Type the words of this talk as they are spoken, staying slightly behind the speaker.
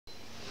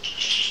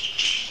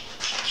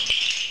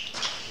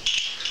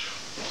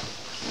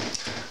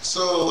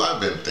So I've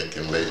been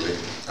thinking lately,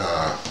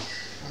 I'm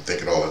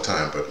thinking all the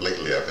time, but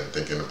lately I've been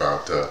thinking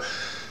about,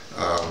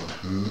 I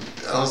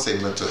don't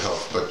say mental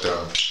health, but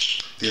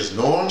there's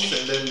norms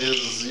and then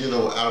there's,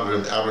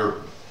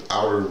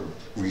 outer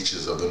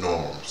reaches of the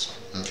norms,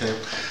 okay?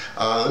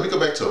 Let me go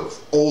back to an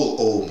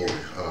old movie,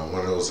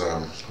 one of those,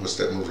 what's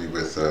that movie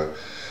with,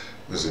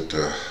 is it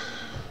Goody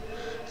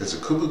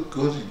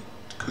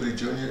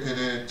Jr. in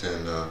it,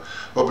 and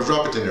with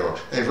Robert De Niro,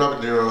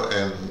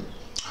 and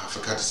I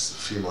forgot this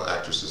female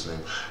actress's name.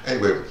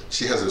 Anyway,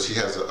 she has a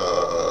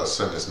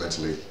son that's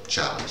mentally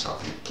challenged. I'll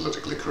be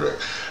politically correct,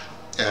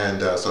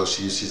 and so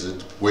she's a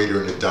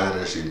waiter in the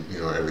diner. She's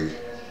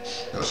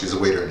a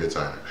waiter in the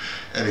diner.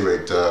 Anyway,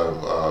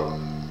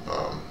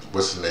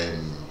 what's the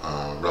name?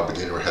 Robert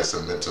De Niro has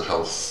some mental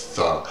health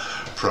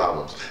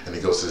problems, and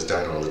he goes to his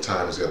diner all the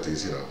time. He's got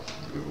these,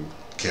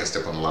 can't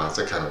step on the lines,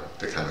 that kind of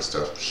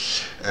stuff.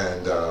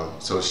 And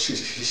so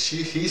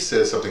he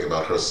says something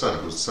about her son,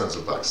 whose son's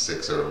about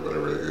 6 or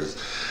whatever it is,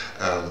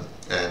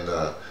 and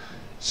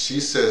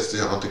she says, I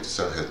don't think the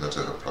son has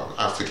mental health problems.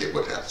 I forget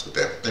what happens with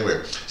that.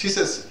 Anyway, he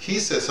says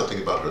something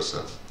about her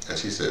son, and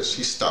she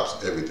stops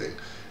everything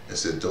and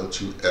said,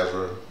 "Don't you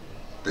ever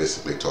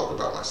basically talk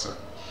about my son."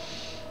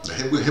 Now,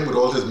 him with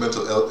all his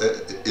mental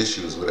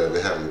issues, whatever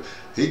have you,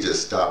 he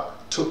just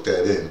stopped, took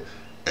that in,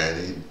 and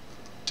he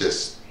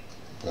just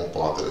won't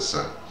bother the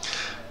son.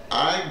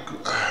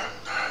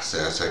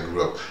 As I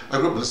grew up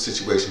in a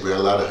situation where a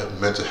lot of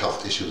mental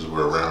health issues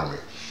were around me,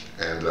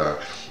 and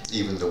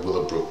even the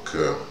Willowbrook,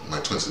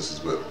 my twin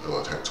sisters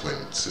had twin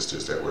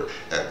sisters that were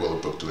at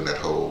Willowbrook doing that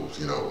whole,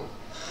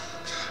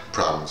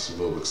 problems,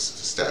 Willowbrook,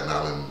 Staten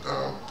Island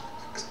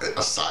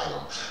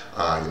Asylum.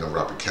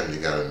 Robert Kennedy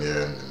got in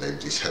there, and they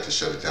just had to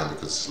shut it down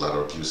because there's a lot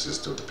of abuses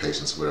to the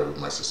patients, whatever.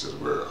 My sisters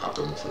were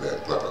optimal for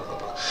that, blah, blah, blah,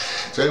 blah.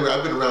 So anyway,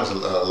 I've been around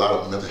a lot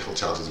of mental health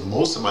challenges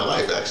most of my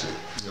life, actually.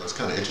 It's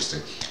kind of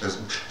interesting,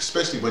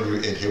 especially when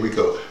you're in, here we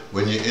go,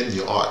 when you're in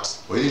the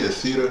arts, when you're in the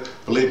theater,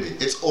 believe me,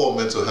 it's all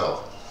mental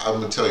health. I'm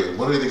going to tell you,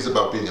 one of the things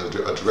about being a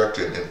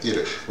director in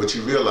theater, what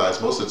you realize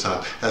most of the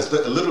time has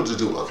a little to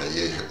do, okay,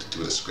 yeah, you have to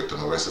do the script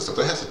and all the rest of stuff,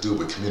 but it has to do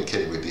with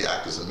communicating with the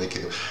actors and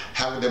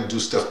having them do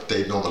stuff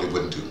they normally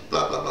wouldn't do,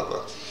 blah, blah, blah,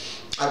 blah.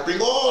 I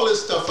bring all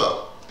this stuff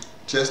up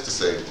just to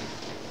say,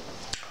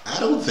 I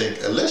don't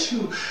think, unless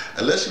you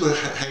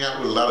hang out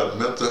with a lot of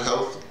mental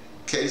health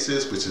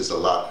cases, which is a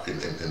lot in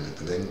the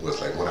thing, was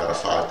like 1 out of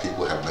 5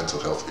 people have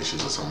mental health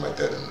issues or something like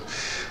that, and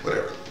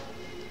whatever.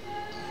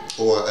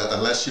 Or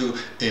unless you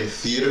in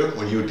theater,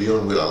 when you're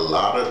dealing with a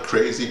lot of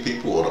crazy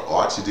people, or the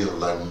arts, you're dealing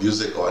with like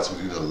music arts,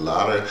 we're doing a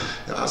lot of,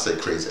 I say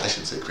crazy, I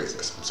shouldn't say crazy,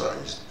 I'm sorry,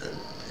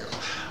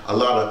 a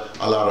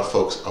lot of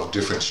folks of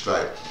different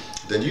stripe,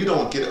 then you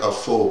don't get a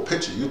full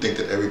picture. You think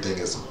that everything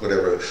is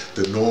whatever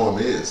the norm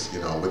is,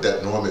 what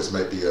that norm is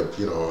might be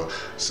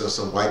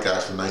some white guy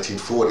from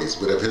 1940s,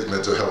 whatever his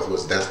mental health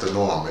was, that's the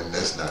norm, and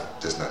that's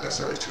not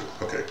necessarily true.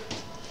 Okay.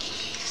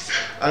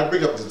 I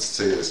bring up to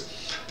say this.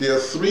 There are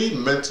three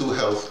mental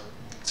health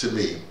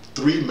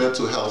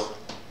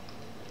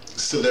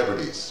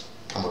celebrities,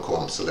 I'm gonna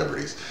call them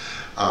celebrities,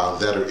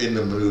 that are in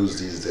the news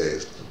these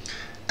days.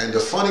 And the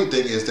funny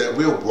thing is that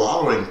we're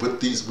wallowing with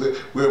these,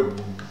 we're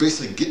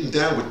basically getting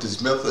down with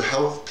these mental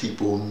health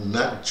people,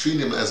 not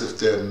treating them as if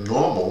they're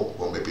normal.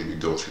 Well, maybe we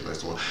don't treat them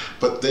as normal,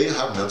 but they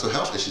have mental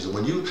health issues. And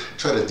when you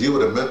try to deal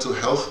with a mental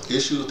health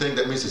issue thing,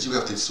 that means that you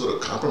have to sort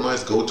of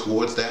compromise, go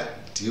towards that,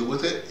 deal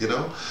with it,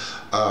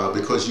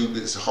 because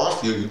it's hard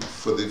for you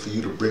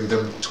to bring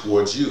them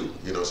towards you,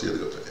 so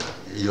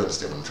you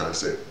understand what I'm trying to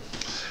say.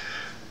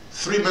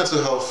 3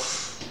 mental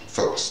health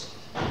folks.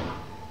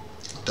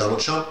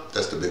 Donald Trump,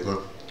 that's the big one.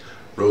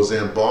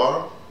 Roseanne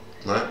Barr,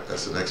 right?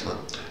 That's the next one.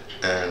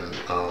 And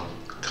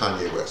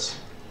Kanye West.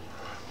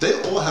 They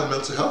all have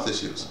mental health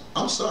issues.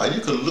 I'm sorry,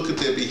 you can look at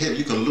their behavior,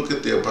 you can look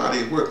at their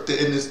body of work,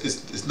 and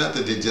it's not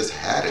that they just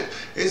had it.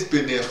 It's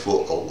been there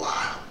for a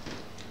while.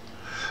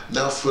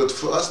 Now, for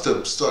us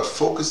to start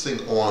focusing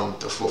on,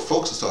 for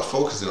folks to start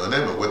focusing on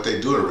them and what they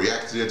do and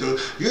react to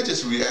you're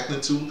just reacting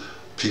to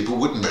people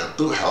with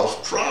mental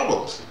health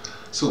problems.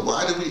 So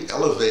why do we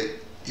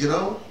elevate,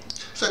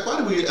 It's like, why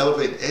do we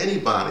elevate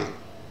anybody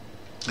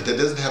that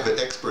doesn't have an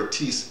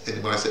expertise,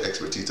 and when I say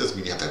expertise, doesn't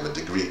mean you have to have a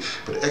degree,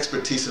 but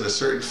expertise in a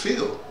certain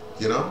field,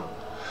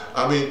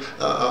 I mean,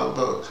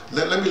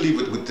 let me leave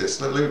it with this.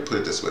 Let me put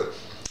it this way.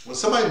 When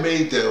somebody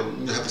made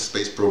have a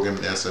space program,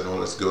 NASA and all,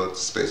 let's go to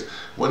space.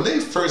 When they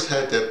first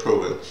had that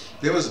program,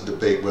 there was a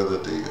debate whether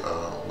the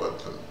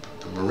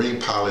Marine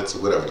pilots or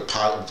whatever,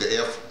 not the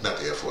Air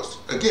Force,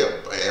 again,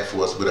 Air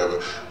Force,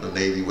 whatever, the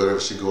Navy, whatever,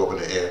 should go up in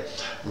the air.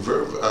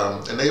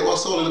 And they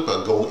also looked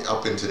at going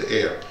up into the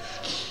air.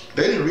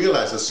 They didn't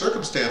realize the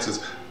circumstances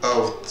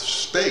of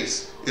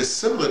space is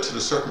similar to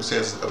the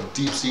circumstances of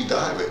deep sea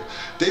diving.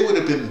 They would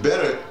have been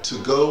better to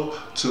go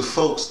to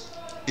folks,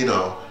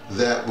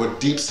 that were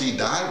deep sea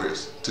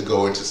divers to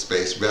go into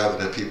space rather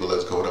than people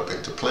that's going up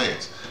into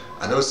planes.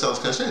 I know it sounds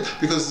kind of strange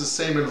because it's the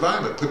same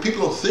environment, but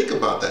people don't think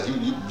about that.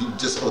 You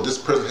just, oh, this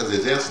person has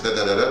his answer,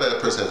 that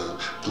person has a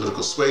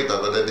political sway,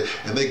 blah, blah, blah,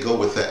 and they go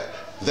with that.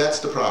 That's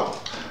the problem.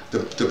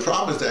 The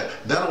problem is that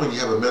not only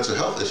you have a mental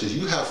health issues,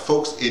 you have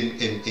folks in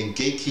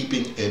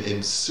gatekeeping and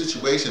in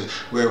situations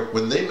where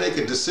when they make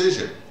a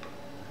decision,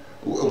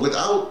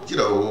 without,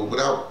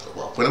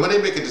 well, when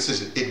they make a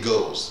decision, it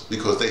goes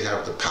because they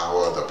have the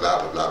power, the blah,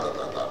 blah, blah, blah,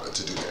 blah, blah,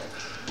 to do that.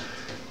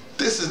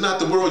 This is not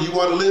the world you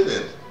want to live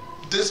in.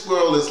 This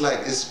world is like,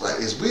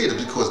 it's weird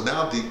because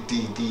now the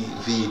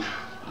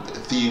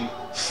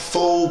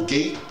faux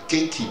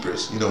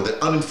gatekeepers, the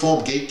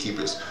uninformed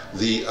gatekeepers,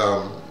 the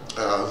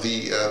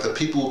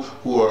people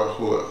who are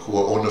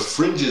on the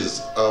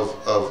fringes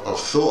of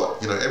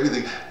thought,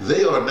 everything,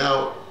 they are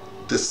now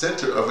the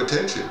center of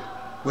attention.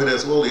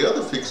 Whereas all the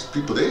other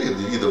people, they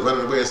either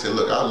run away and say,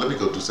 look, let me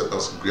go do something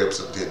else and grab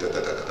something here,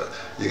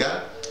 You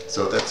got it?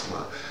 So that's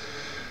my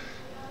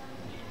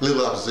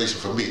little observation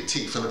from me,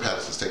 T from the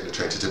Pattersons, taking the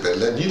train to Tibet,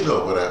 letting you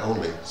know what I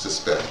only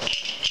suspect.